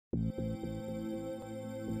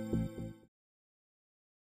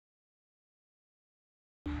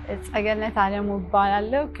Etsegent Alemu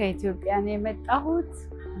Birhanu ከኢትዮጵያ ነው የመጣሁት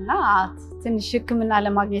እና ትንሽ ህክምና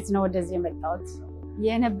ለማግኘት ነው ወደዚህ የመጣሁት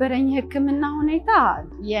የነበረኝ ህክምና ሁኔታ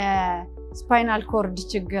የስፓይናል ኮርድ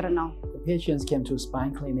ችግር ነው Patients came to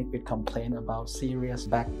spine clinic with complaint about serious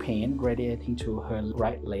back pain radiating to her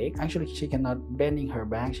right leg. Actually, she cannot bending her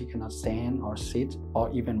back, she cannot stand or sit or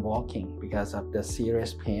even walking because of the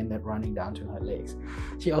serious pain that running down to her legs.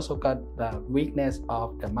 She also got the weakness of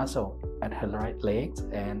the muscle at her right leg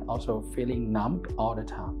and also feeling numb all the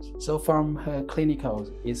time. So from her clinicals,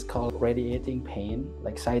 it's called radiating pain,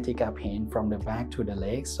 like sciatica pain from the back to the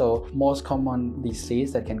legs. So most common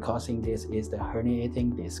disease that can causing this is the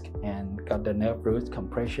herniating disc and got the nerve root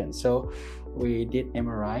compression. So we did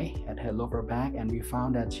MRI at her lower back and we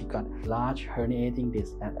found that she got large herniating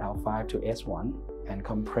disc at L5 to S1 and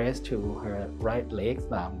compressed to her right leg,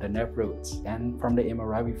 the nerve roots. And from the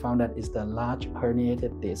MRI, we found that it's the large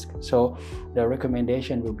herniated disc. So the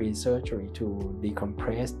recommendation will be surgery to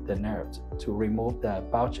decompress the nerves, to remove the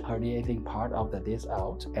bulge herniating part of the disc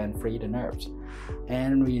out and free the nerves.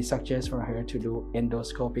 And we suggest for her to do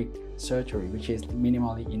endoscopic surgery, which is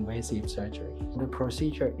minimally invasive surgery. The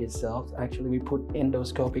procedure itself, actually we put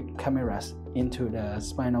endoscopic cameras into the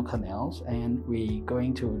spinal canals and we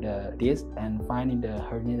going to the disc and finding the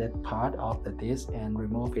herniated part of the disc and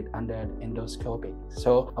remove it under endoscopic.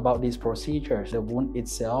 So about this procedure, the wound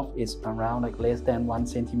itself is around like less than 1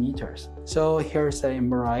 centimeters. So here's the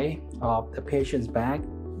MRI of the patient's back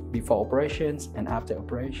before operations and after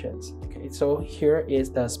operations. Okay, so here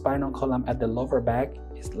is the spinal column at the lower back.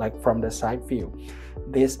 It's like from the side view.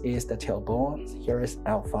 This is the tailbone. Here is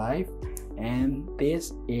L5. And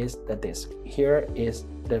this is the disc. Here is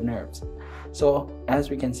the nerves. So as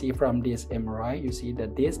we can see from this MRI, you see the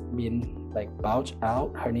disc being like bulged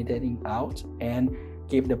out, herniating out, and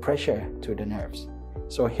give the pressure to the nerves.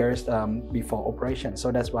 So here's before operation.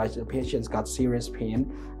 So that's why the patient's got serious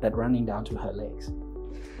pain that running down to her legs.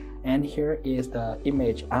 And here is the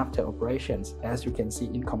image after operations. As you can see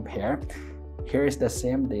in compare, here is the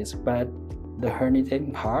same disc, but the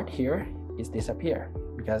herniating part here is disappear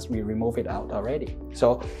because we remove it out already.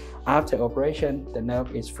 So after operation, the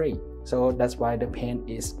nerve is free. So that's why the pain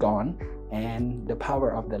is gone and the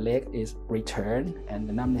power of the leg is returned and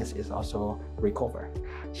the numbness is also recovered.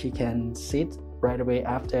 She can sit right away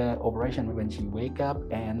after operation when she wake up,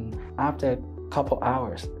 and after a couple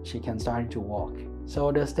hours, she can start to walk.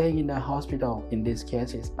 So the stay in the hospital in this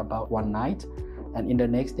case is about 1 night. And in the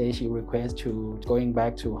next day, she requests to going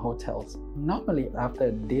back to hotels. Normally,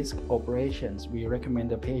 after disc operations, we recommend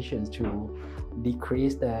the patients to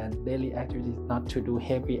decrease their daily activities, not to do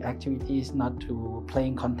heavy activities, not to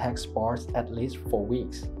playing contact sports at least for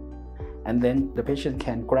weeks. And then the patient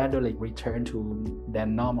can gradually return to their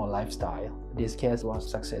normal lifestyle. This case was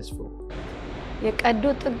successful. የቀዶ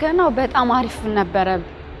ጥገናው በጣም አሪፍ ነበር።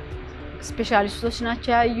 ስፔሻሊስቶች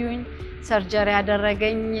ናቸው ያዩኝ። ሰርጀሪ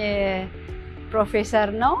ያደረገኝ ፕሮፌሰር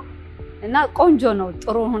ነው እና ቆንጆ ነው።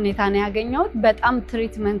 ጥሩ ሁኔታ ነው ያገኘሁት። በጣም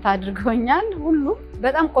ትሪትመንት አድርገውኛል። ሁሉ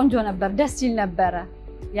በጣም ቆንጆ ነበር። ደስ ይል ነበር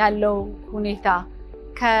ያለው ሁኔታ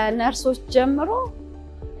ከነርሶች ጀምሮ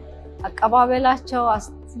አቀባበላቸው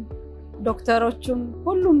ዶክተሮቹም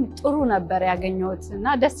ሁሉም ጥሩ ነበር ያገኘሁት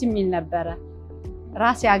እና ደስ የሚል ነበር።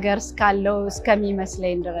 ራስ ያገር እስካለው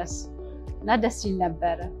እስከሚመስለኝ ድረስ እና ደስ ይል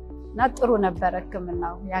ነበር እና ጥሩ ነበር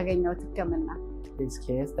ህክምናው ያገኘሁት ህክምና። In this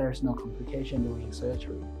case, there's no complication during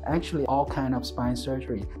surgery. Actually, all kind of spine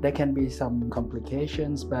surgery, there can be some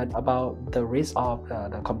complications, but about the risk of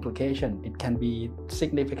the complication, it can be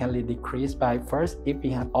significantly decreased by first, if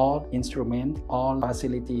we have all instruments, all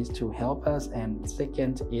facilities to help us, and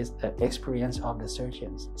second is the experience of the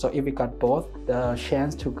surgeons. So if we got both, the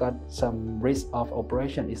chance to get some risk of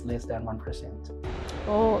operation is less than 1%.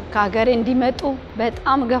 ከሀገር እንዲመጡ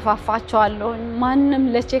በጣም ገፋፋቸዋለሁ። ማንም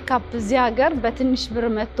ለቼክአፕ እዚህ ሀገር በትንሽ ብር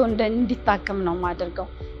መጥቶ እንዲታከም ነው ማደርገው።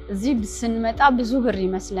 እዚህ ስንመጣ ብዙ ብር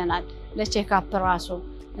ይመስለናል ለቼክአፕ ራሱ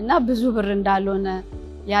እና ብዙ ብር እንዳልሆነ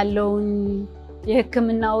ያለውን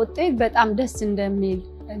የህክምና ውጤት በጣም ደስ እንደሚል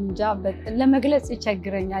እንጃ ለመግለጽ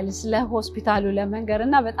ይቸግረኛል ስለ ሆስፒታሉ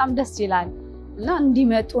ለመንገርና በጣም ደስ ይላል እና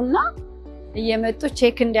እንዲመጡና እየመጡ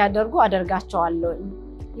ቼክ እንዲያደርጉ አደርጋቸዋለሁ።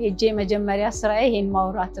 የጄ መጀመሪያ ስራዬ ይሄን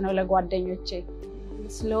ማውራት ነው ለጓደኞቼ።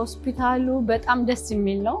 ስለ ሆስፒታሉ በጣም ደስ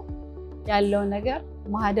የሚል ነው ያለው ነገር።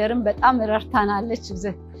 ማህደርም በጣም ረርታናለች።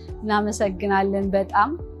 እናመሰግናለን በጣም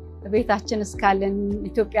ቤታችን እስካለን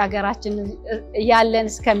ኢትዮጵያ ሀገራችን ያለን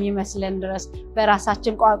እስከሚመስለን ድረስ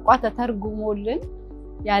በራሳችን ቋንቋ ተተርጉሞልን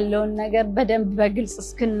ያለውን ነገር በደንብ በግልጽ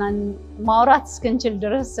ማውራት እስክንችል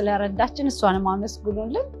ድረስ ስለረዳችን እሷንም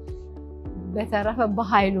አመስግኑልን። በተረፈ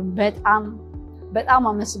በኃይሉም በጣም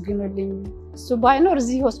አመስግኑልኝ። እሱ ባይኖር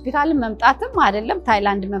እዚህ ሆስፒታል መምጣትም አይደለም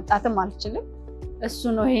ታይላንድ መምጣትም አልችልም። እሱ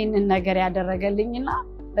ነው ይሄንን ነገር ያደረገልኝና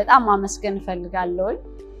በጣም አመስገን ፈልጋለሁ።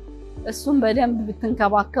 እሱም በደንብ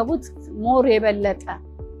ብትንከባከቡት ሞር የበለጠ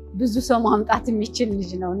ብዙ ሰው ማምጣት የሚችል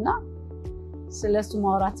ልጅ ነውና ስለሱ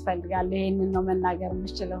ማውራት ፈልጋለሁ። ይሄንን ነው መናገር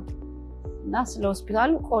የምችለው እና ስለ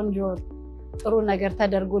ሆስፒታሉ ቆንጆ ጥሩ ነገር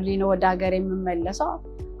ተደርጎልኝ ነው ወደ ሀገር የምመለሰው።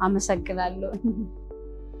 አመሰግናለሁ።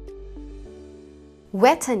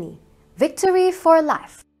 Vejthani, victory for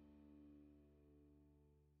life.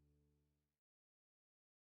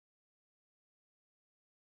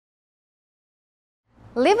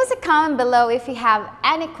 Leave us a comment below if you have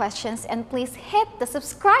any questions, and please hit the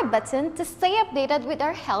subscribe button to stay updated with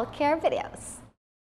our healthcare videos.